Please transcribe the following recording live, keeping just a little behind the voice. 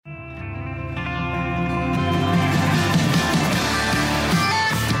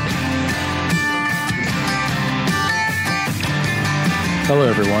Hello,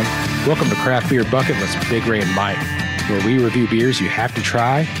 everyone. Welcome to Craft Beer Bucket List with Big Ray and Mike, where we review beers you have to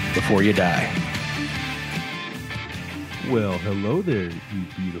try before you die. Well, hello there, you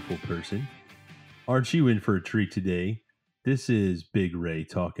beautiful person. Aren't you in for a treat today? This is Big Ray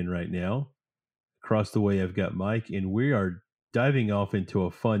talking right now. Across the way, I've got Mike, and we are diving off into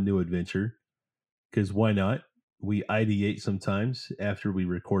a fun new adventure. Because why not? We ideate sometimes after we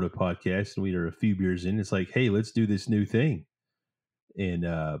record a podcast and we are a few beers in. It's like, hey, let's do this new thing. And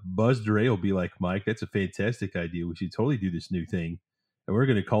Buzz DeRay will be like, Mike, that's a fantastic idea. We should totally do this new thing. And we're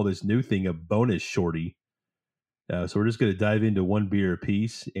going to call this new thing a bonus shorty. So we're just going to dive into one beer a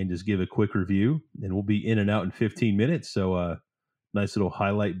piece and just give a quick review. And we'll be in and out in 15 minutes. So nice little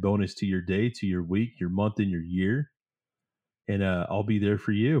highlight bonus to your day, to your week, your month, and your year. And I'll be there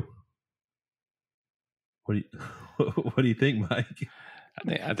for you. What do you think, Mike?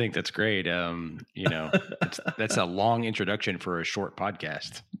 I think that's great. That's a long introduction for a short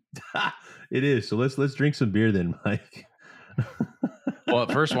podcast. It is. So let's drink some beer then, Mike. Well,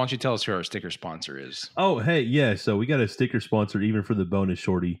 first, why don't you tell us who our sticker sponsor is? Oh, hey, yeah. So we got a sticker sponsor even for the bonus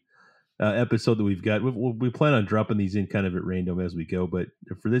shorty episode that we've got. We plan on dropping these in kind of at random as we go. But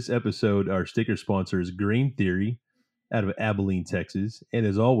for this episode, our sticker sponsor is Green Theory out of Abilene, Texas. And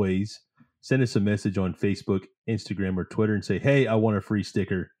as always, send us a message on Facebook, Instagram, or Twitter and say, hey, I want a free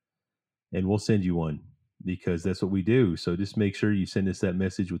sticker. And we'll send you one because that's what we do. So just make sure you send us that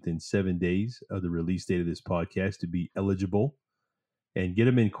message within 7 days of the release date of this podcast to be eligible. And get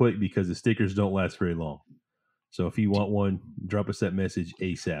them in quick because the stickers don't last very long. So if you want one, drop us that message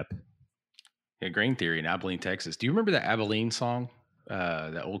ASAP. Yeah, Green Theory in Abilene, Texas. Do you remember that Abilene song,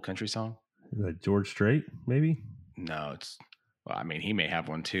 that old country song? George Strait, maybe? No, he may have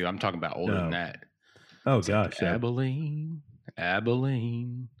one too. I'm talking about older than that. Oh, it's gosh. Like,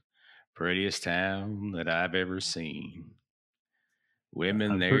 Abilene, prettiest town that I've ever seen.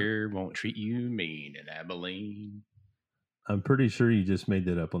 Women there won't treat you mean in Abilene. I'm pretty sure you just made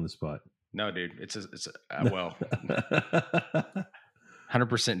that up on the spot. No, dude, it's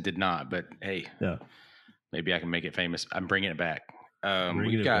 100% did not. But hey, yeah, maybe I can make it famous. I'm bringing it back.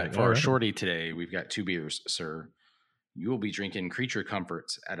 We've got for our shorty today. We've got two beers, sir. You will be drinking Creature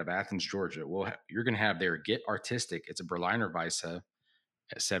Comforts out of Athens, Georgia. You're going to have their Get Artistic. It's a Berliner Weisse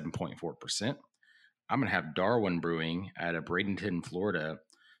at 7.4%. I'm going to have Darwin Brewing out of Bradenton, Florida.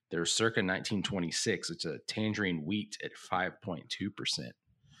 They're circa 1926. It's a tangerine wheat at 5.2%. Do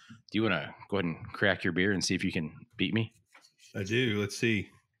you want to go ahead and crack your beer and see if you can beat me? I do. Let's see.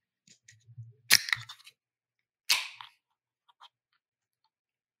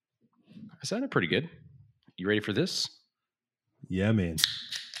 That sounded pretty good. You ready for this? Yeah, man.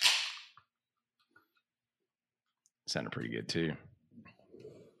 Sounded pretty good too.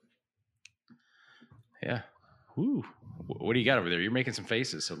 Yeah. Woo. What do you got over there? You're making some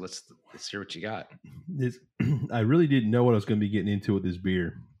faces, so let's hear what you got. I really didn't know what I was going to be getting into with this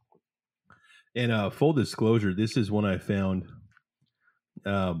beer. And full disclosure, this is one I found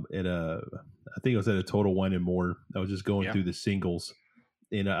I think it was at a Total Wine and More. I was just going through the singles,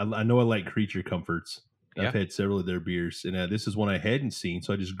 and I know I like Creature Comforts. I've had several of their beers, and this is one I hadn't seen,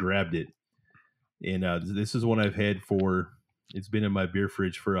 so I just grabbed it. And this is one I've had it's been in my beer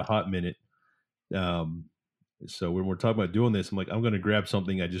fridge for a hot minute. So when we're talking about doing this, I'm like, I'm going to grab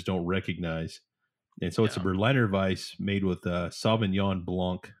something I just don't recognize. And so it's a Berliner Weisse made with Sauvignon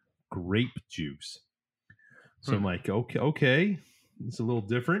Blanc grape juice. So I'm like, okay, it's a little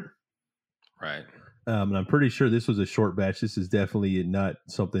different. Right. And I'm pretty sure this was a short batch. This is definitely not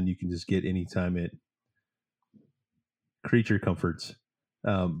something you can just get anytime at Creature Comforts.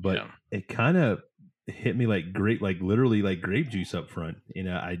 But it kind of hit me like literally like grape juice up front. And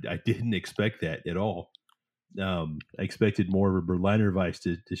I didn't expect that at all. I expected more of a Berliner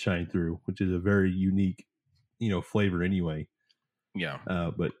Weisse to shine through, which is a very unique, flavor anyway. Yeah.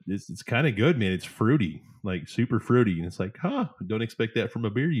 But it's kind of good, man. It's fruity, like super fruity. And it's like, don't expect that from a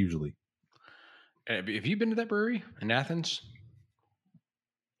beer usually. Have you been to that brewery in Athens?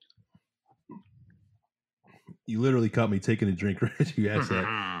 You literally caught me taking a drink right as you asked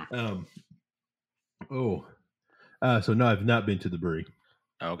that. So no, I've not been to the brewery.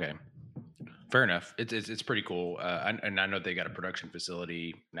 Okay. Fair enough. It's pretty cool. And I know they got a production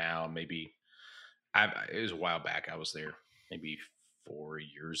facility now. Maybe it was a while back. I was there maybe 4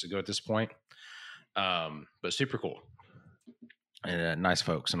 years ago at this point. But super cool and nice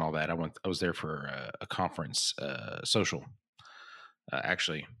folks and all that. I was there for a conference, social,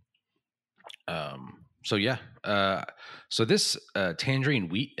 actually. So yeah. So this tangerine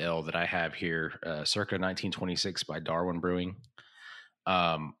wheat ale that I have here, circa 1926 by Darwin Brewing.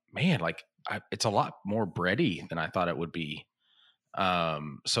 Man, like it's a lot more bready than I thought it would be.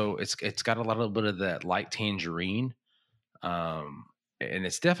 So it's got a little bit of that light tangerine, and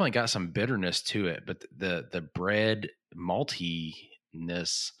it's definitely got some bitterness to it. But the bread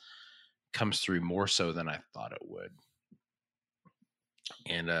maltiness comes through more so than I thought it would.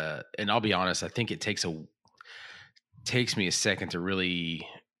 And I'll be honest, I think it takes me a second to really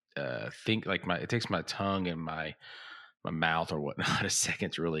think. Like it takes my tongue and my mouth or whatnot a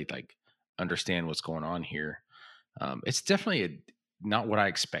second to really like understand what's going on here. It's definitely not what I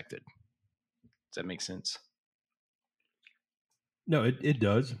expected. Does that make sense? No, it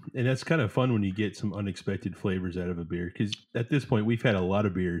does. And that's kind of fun when you get some unexpected flavors out of a beer. Because at this point, we've had a lot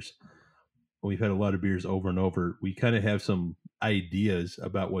of beers. We've had a lot of beers over and over. We kind of have some ideas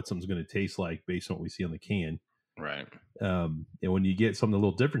about what something's going to taste like based on what we see on the can. Right. And when you get something a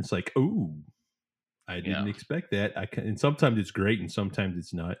little different, it's like, oh, I didn't expect that. And sometimes it's great and sometimes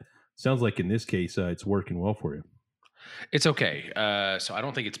it's not. Sounds like in this case, it's working well for you. It's okay. So I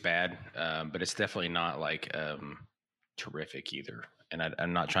don't think it's bad, but it's definitely not like terrific either. And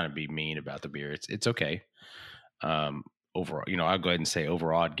I'm not trying to be mean about the beer. It's okay. Overall, I'll go ahead and say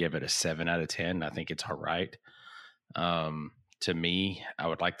overall, I'd give it a 7 out of 10. I think it's all right. To me, I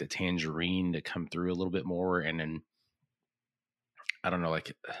would like the tangerine to come through a little bit more, and then I don't know,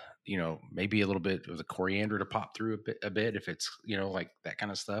 like maybe a little bit of the coriander to pop through a bit if it's like that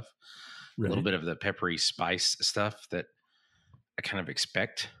kind of stuff. Right. A little bit of the peppery spice stuff that I kind of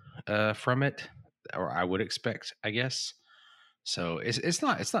expect from it, or I would expect, I guess. So it's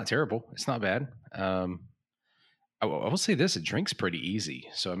not terrible. It's not bad. I will say this: it drinks pretty easy.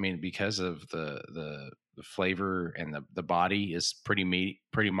 So I mean, because of the flavor and the body is pretty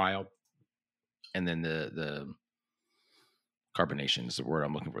mild, and then the carbonation is the word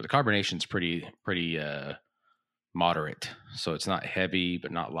I'm looking for. The carbonation is pretty moderate, so it's not heavy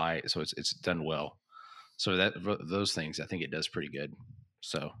but not light. So it's done well. So those things, I think it does pretty good.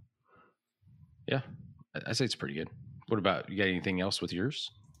 So yeah, I say it's pretty good. What about you? Got anything else with yours?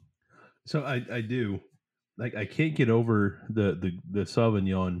 So I do. Like I can't get over the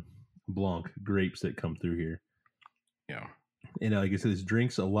Sauvignon Blanc grapes that come through here. Yeah. And like I said, this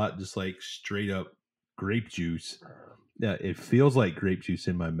drinks a lot just like straight up grape juice. Yeah, it feels like grape juice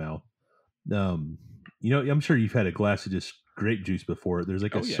in my mouth. I'm sure you've had a glass of just grape juice before. There's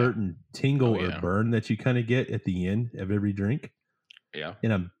like a certain tingle or burn that you kind of get at the end of every drink. Yeah.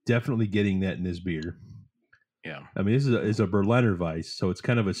 And I'm definitely getting that in this beer. Yeah. I mean, this is a Berliner Weiss, so it's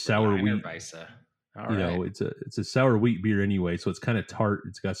kind of a sour wheat. Weisse. It's a sour wheat beer anyway, so it's kind of tart.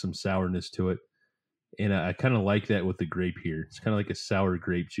 It's got some sourness to it. And I kind of like that with the grape here. It's kind of like a sour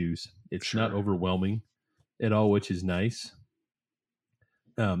grape juice. It's not overwhelming at all, which is nice.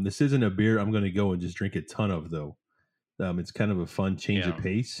 This isn't a beer I'm going to go and just drink a ton of, though. It's kind of a fun change of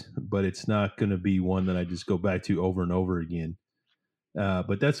pace, but it's not going to be one that I just go back to over and over again.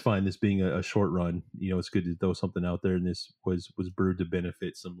 But that's fine. This being a short run, it's good to throw something out there. And this was brewed to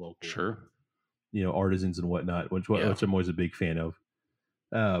benefit some local, artisans and whatnot, which I'm always a big fan of.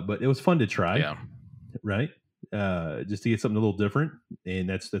 But it was fun to try, right? Just to get something a little different, and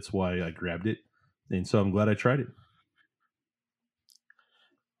that's why I grabbed it. And so I'm glad I tried it.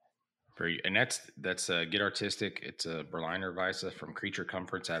 And that's Get Artistic. It's a Berliner Weisse from Creature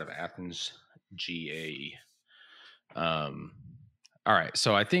Comforts out of Athens, GA. All right,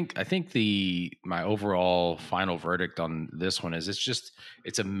 so I think my overall final verdict on this one is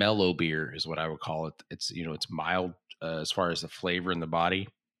it's a mellow beer is what I would call it. It's it's mild as far as the flavor in the body.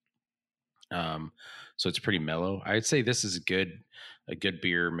 So it's pretty mellow. I'd say this is a good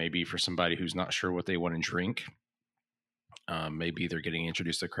beer maybe for somebody who's not sure what they want to drink. Maybe they're getting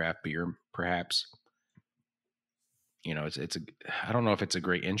introduced to craft beer, perhaps. It's I don't know if it's a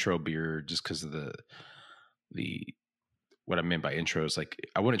great intro beer just because of the what I meant by intro is like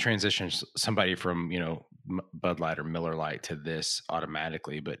I wouldn't transition somebody from Bud Light or Miller Lite to this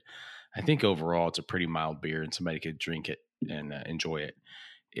automatically, but I think overall it's a pretty mild beer and somebody could drink it and enjoy it.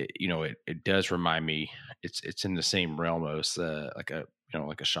 It does remind me it's in the same realm as like a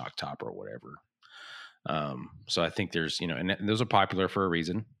Shock Top or whatever. So I think there's, and those are popular for a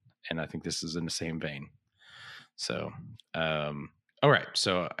reason. And I think this is in the same vein. So, all right.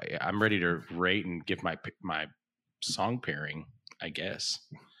 So I'm ready to rate and give my song pairing, I guess.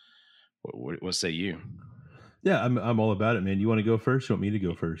 What say you? Yeah, I'm all about it, man. You want to go first? You want me to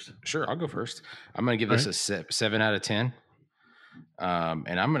go first? Sure. I'll go first. I'm going to give this a 7 out of 10.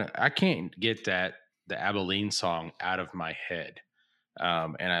 And I can't get the Abilene song out of my head.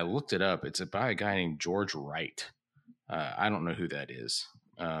 And I looked it up. It's by a guy named George Wright. I don't know who that is.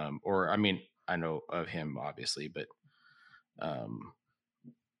 I know of him obviously, but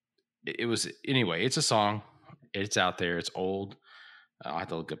it was anyway. It's a song. It's out there. It's old. I'll have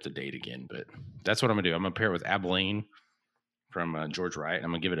to look up the date again, but that's what I'm gonna do. I'm gonna pair it with Abilene from George Wright.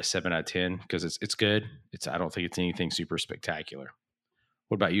 I'm gonna give it a 7 out of 10 because it's good. I don't think it's anything super spectacular.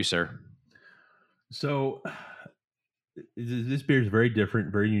 What about you, sir? So this beer is very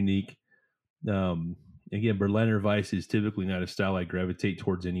different, very unique. Again, Berliner Weiss is typically not a style I gravitate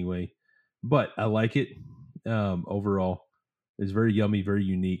towards anyway, but I like it. Overall, it's very yummy, very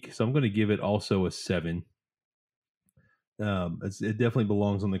unique. So I'm going to give it also a 7. It definitely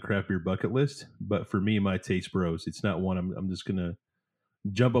belongs on the craft beer bucket list, but for me, my taste bros, it's not one I'm just going to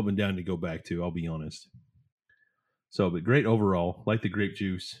jump up and down to go back to. I'll be honest. So, but great overall. Like the grape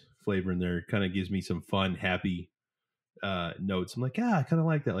juice flavor in there, kind of gives me some fun, happy notes. I'm like, I kind of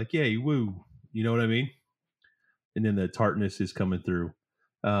like that. Like, yay, woo. You know what I mean? And then the tartness is coming through.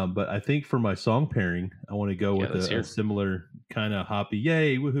 But I think for my song pairing, I want to go with a similar kind of hoppy,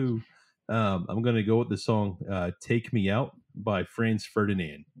 yay, woohoo. I'm going to go with the song Take Me Out by Franz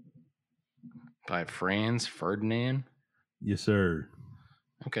Ferdinand. By Franz Ferdinand? Yes, sir.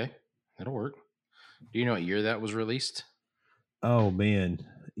 Okay, that'll work. Do you know what year that was released? Oh, man.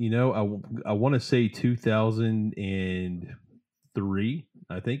 You know, I want to say 2003.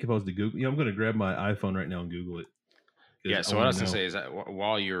 I think if I was to Google, I'm going to grab my iPhone right now and Google it. Yeah, so what I was going to say is that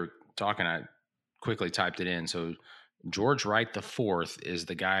while you're talking, I quickly typed it in. So George Wright IV is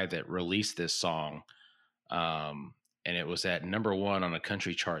the guy that released this song, and it was at number 1 on the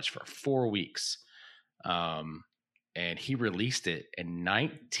country charts for 4 weeks. And he released it in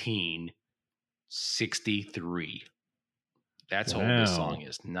 1963. That's how old this song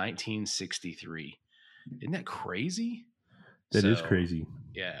is. 1963. Isn't that crazy? That is crazy.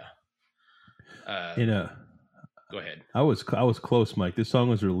 Yeah. Go ahead. I was close, Mike. This song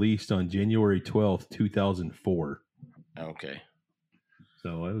was released on January 12th, 2004. Okay.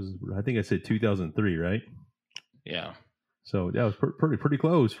 So I think I said 2003, right? Yeah. So that was pretty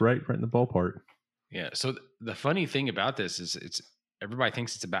close, right in the ballpark. Yeah. So the funny thing about this is everybody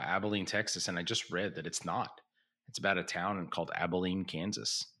thinks it's about Abilene, Texas, and I just read that it's not. It's about a town called Abilene,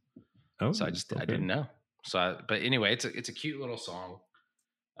 Kansas. Oh, so I didn't know. But anyway, it's a cute little song.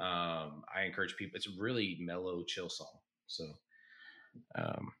 I encourage people. It's a really mellow, chill song. So,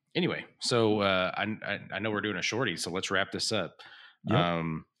 anyway, I know we're doing a shorty, so let's wrap this up. Yep.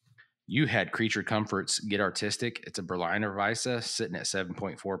 You had Creature Comforts Get Artistic. It's a Berliner Weiss sitting at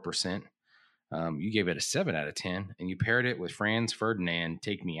 7.4%. You gave it a 7 out of 10, and you paired it with Franz Ferdinand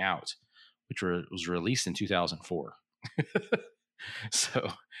Take Me Out, which was released in 2004. So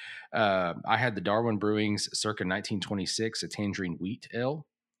I had the Darwin Brewing's circa 1926, a Tangerine Wheat Ale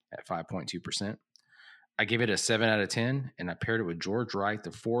at 5.2%. I gave it a 7 out of 10, and I paired it with George Wright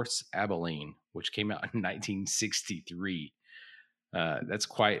IV's Abilene, which came out in 1963. That's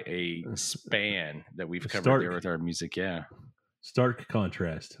quite a span that we've covered there with our music. Yeah. Stark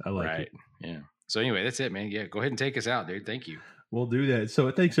contrast. I like it. Yeah. So anyway, that's it, man. Yeah. Go ahead and take us out, dude. Thank you. We'll do that.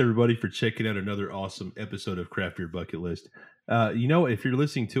 So thanks everybody for checking out another awesome episode of Craft Beer Bucket List. If you're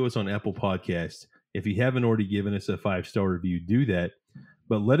listening to us on Apple Podcasts, if you haven't already given us a 5-star review, do that.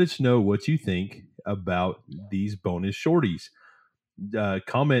 But let us know what you think about these bonus shorties.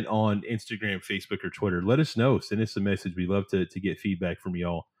 Comment on Instagram, Facebook, or Twitter. Let us know. Send us a message. We love to get feedback from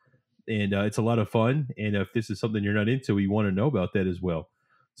y'all. And it's a lot of fun. And if this is something you're not into, we want to know about that as well.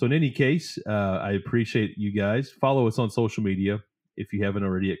 So in any case, I appreciate you guys. Follow us on social media if you haven't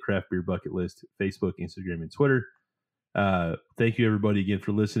already at Craft Beer Bucket List, Facebook, Instagram, and Twitter. Thank you, everybody, again,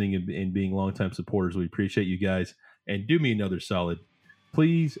 for listening and being longtime supporters. We appreciate you guys. And do me another solid.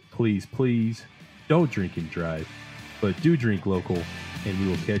 Please, please, please don't drink and drive, but do drink local. And we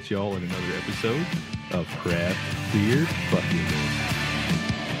will catch y'all in another episode of Craft Beer Bucket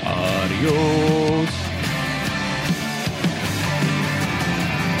List. Adios.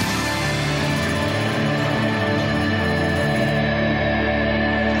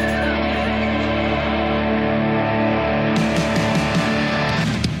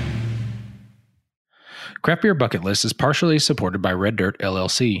 Craft Beer Bucket List is partially supported by Red Dirt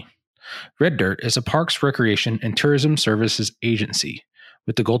LLC. Red Dirt is a parks, recreation, and tourism services agency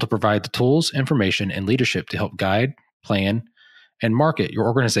with the goal to provide the tools, information, and leadership to help guide, plan, and market your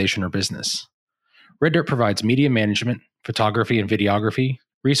organization or business. Red Dirt provides media management, photography and videography,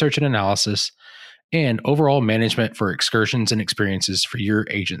 research and analysis, and overall management for excursions and experiences for your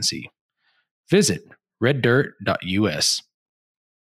agency. Visit reddirt.us.